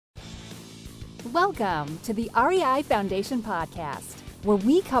Welcome to the REI Foundation Podcast, where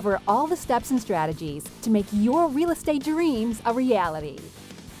we cover all the steps and strategies to make your real estate dreams a reality.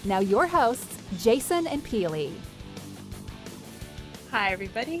 Now your hosts, Jason and Peely. Hi,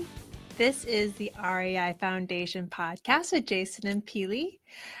 everybody. This is the REI Foundation Podcast with Jason and Peely.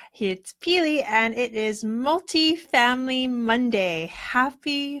 It's Peely, and it is Multifamily Monday.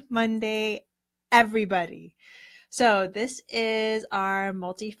 Happy Monday, everybody. So this is our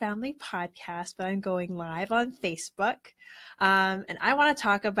multifamily podcast, but I'm going live on Facebook. And I want to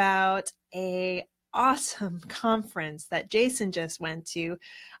talk about an awesome conference that Jason just went to.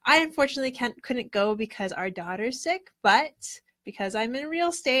 I unfortunately couldn't go because our daughter's sick, but because I'm in real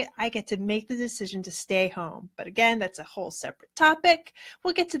estate, I get to make the decision to stay home. But again, that's a whole separate topic.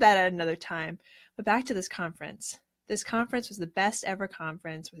 We'll get to that at another time. But back to this conference. This conference was the best ever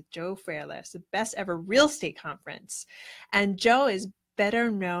conference with Joe Fairless, the best ever real estate conference. And Joe is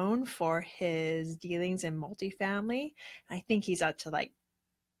better known for his dealings in multifamily. I think he's up to like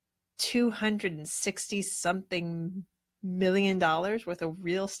 260 something million dollars worth of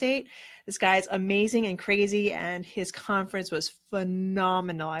real estate. This guy's amazing and crazy, and his conference was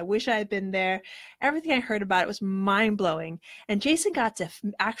phenomenal. I wish I had been there. Everything I heard about it was mind-blowing. And Jason got to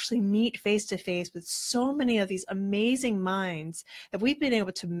actually meet face-to-face with so many of these amazing minds that we've been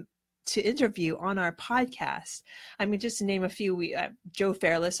able to interview on our podcast. I mean, just to name a few, Joe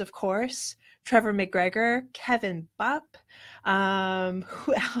Fairless, of course, Trevor McGregor, Kevin Bupp,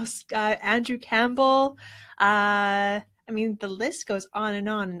 who else? Andrew Campbell. I mean, the list goes on,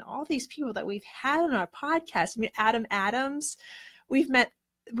 and all these people that we've had on our podcast. I mean, Adam Adams, we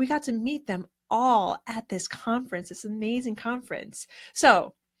got to meet them all at this conference, this amazing conference.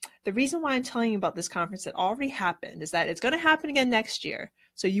 So the reason why I'm telling you about this conference that already happened is that it's going to happen again next year.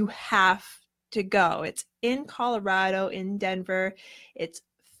 So you have to go. It's in Colorado, in Denver. It's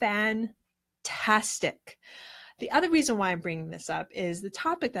fantastic. The other reason why I'm bringing this up is the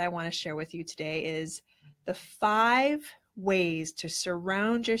topic that I want to share with you today is the 5 ways to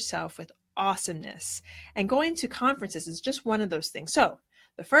surround yourself with awesomeness. And going to conferences is just one of those things. So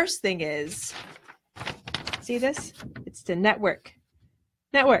the first thing is, see this? It's to network.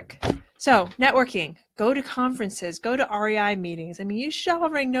 So networking, go to conferences, go to REI meetings. I mean, you should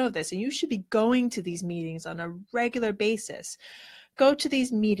already know this, and you should be going to these meetings on a regular basis. Go to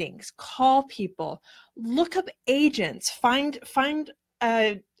these meetings, call people, look up agents, find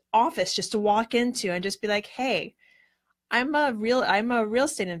a office just to walk into and just be like, hey, I'm a real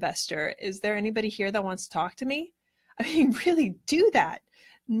estate investor. Is there anybody here that wants to talk to me? I mean, really do that.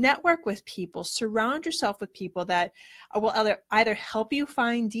 Network with people, surround yourself with people that will either help you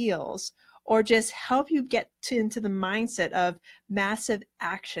find deals or just help you get into the mindset of massive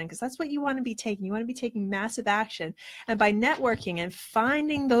action, because that's what you want to be taking. You want to be taking massive action. And by networking and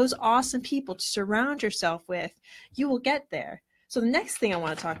finding those awesome people to surround yourself with, you will get there. So the next thing I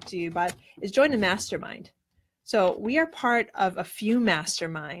want to talk to you about is join a mastermind. So we are part of a few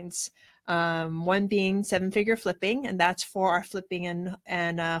masterminds, one being 7-figure flipping, and that's for our flipping and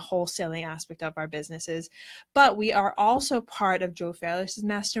wholesaling aspect of our businesses. But we are also part of Joe Fairless's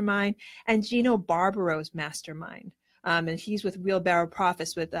mastermind and Gino Barbaro's mastermind, and he's with Wheelbarrow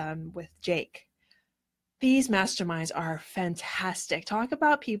Profits with Jake. These masterminds are fantastic. Talk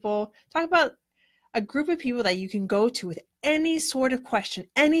about a group of people that you can go to with any sort of question,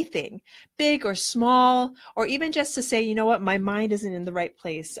 anything, big or small, or even just to say, you know what, my mind isn't in the right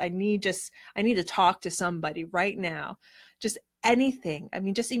place. I need to talk to somebody right now. Just anything. I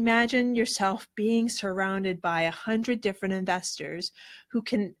mean, just imagine yourself being surrounded by 100 different investors who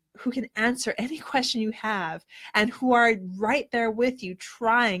can answer any question you have and who are right there with you,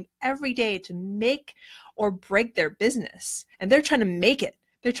 trying every day to make or break their business. And they're trying to make it.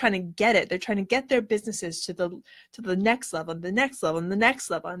 They're trying to get it. They're trying to get their businesses to the next level, the next level, and the next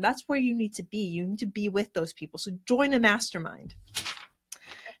level. And that's where you need to be. You need to be with those people. So join a mastermind.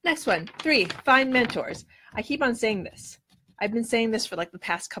 Next one, 3, find mentors. I keep on saying this. I've been saying this for like the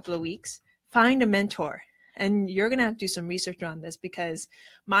past couple of weeks. Find a mentor. And you're going to have to do some research on this, because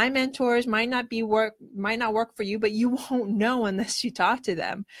my mentors might not work for you, but you won't know unless you talk to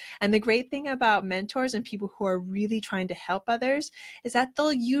them. And the great thing about mentors and people who are really trying to help others is that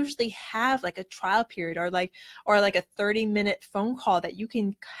they'll usually have like a trial period or like a 30-minute phone call that you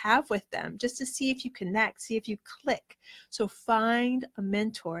can have with them just to see if you connect, see if you click. So find a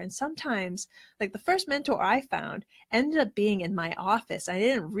mentor. And sometimes, like the first mentor I found ended up being in my office. I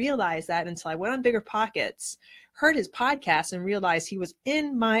didn't realize that until I went on Bigger Pockets, heard his podcast, and realized he was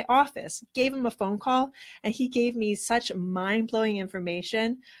in my office. Gave him a phone call, and he gave me such mind-blowing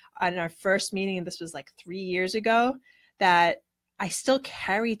information on our first meeting, and this was like 3 years ago, that I still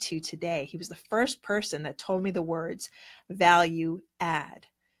carry to today. He was the first person that told me the words value add.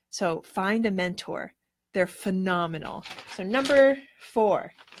 So find a mentor. They're phenomenal. So number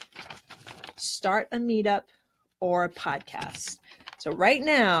 4, start a meetup or a podcast. So right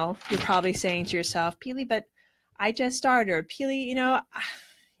now, you're probably saying to yourself, Peely, but I just started. Or Peely,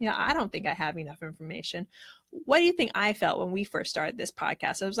 I don't think I have enough information. What do you think I felt when we first started this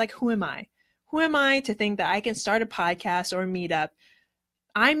podcast? I was like, who am I? Who am I to think that I can start a podcast or a meetup?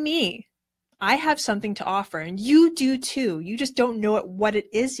 I'm me. I have something to offer, and you do too. You just don't know what it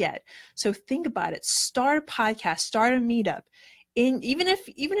is yet. So think about it. Start a podcast, start a meetup. Even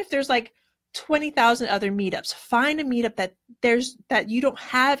if there's like 20,000 other meetups, find a meetup that you don't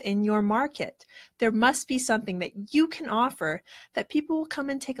have in your market. There must be something that you can offer that people will come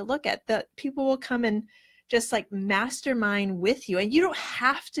and take a look at, that people will come and just like mastermind with you. And you don't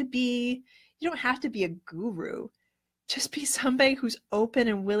have to be a guru. Just be somebody who's open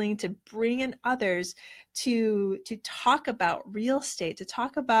and willing to bring in others to talk about real estate, to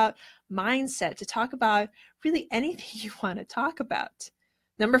talk about mindset, to talk about really anything you want to talk about.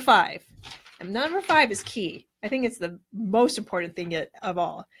 Number 5. And number 5 is key. I think it's the most important thing of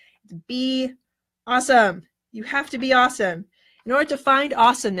all. Be awesome. You have to be awesome. In order to find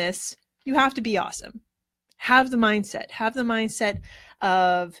awesomeness, you have to be awesome. Have the mindset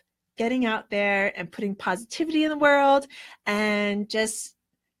of getting out there and putting positivity in the world and just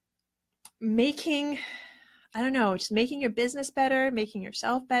making your business better, making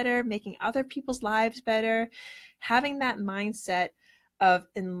yourself better, making other people's lives better, having that mindset of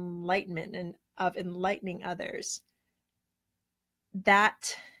enlightenment and of enlightening others.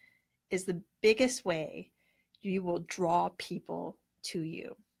 That is the biggest way you will draw people to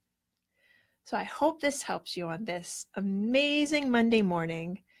you. So I hope this helps you on this amazing Monday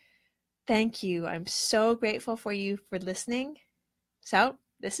morning. Thank you. I'm so grateful for you for listening. So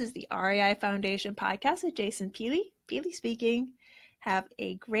this is the REI Foundation podcast with Jason Peely speaking. Have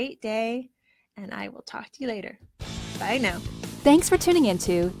a great day, and I will talk to you later. Bye now. Thanks for tuning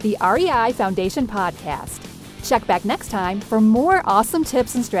into the REI Foundation podcast. Check back next time for more awesome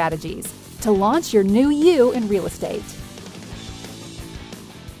tips and strategies to launch your new you in real estate.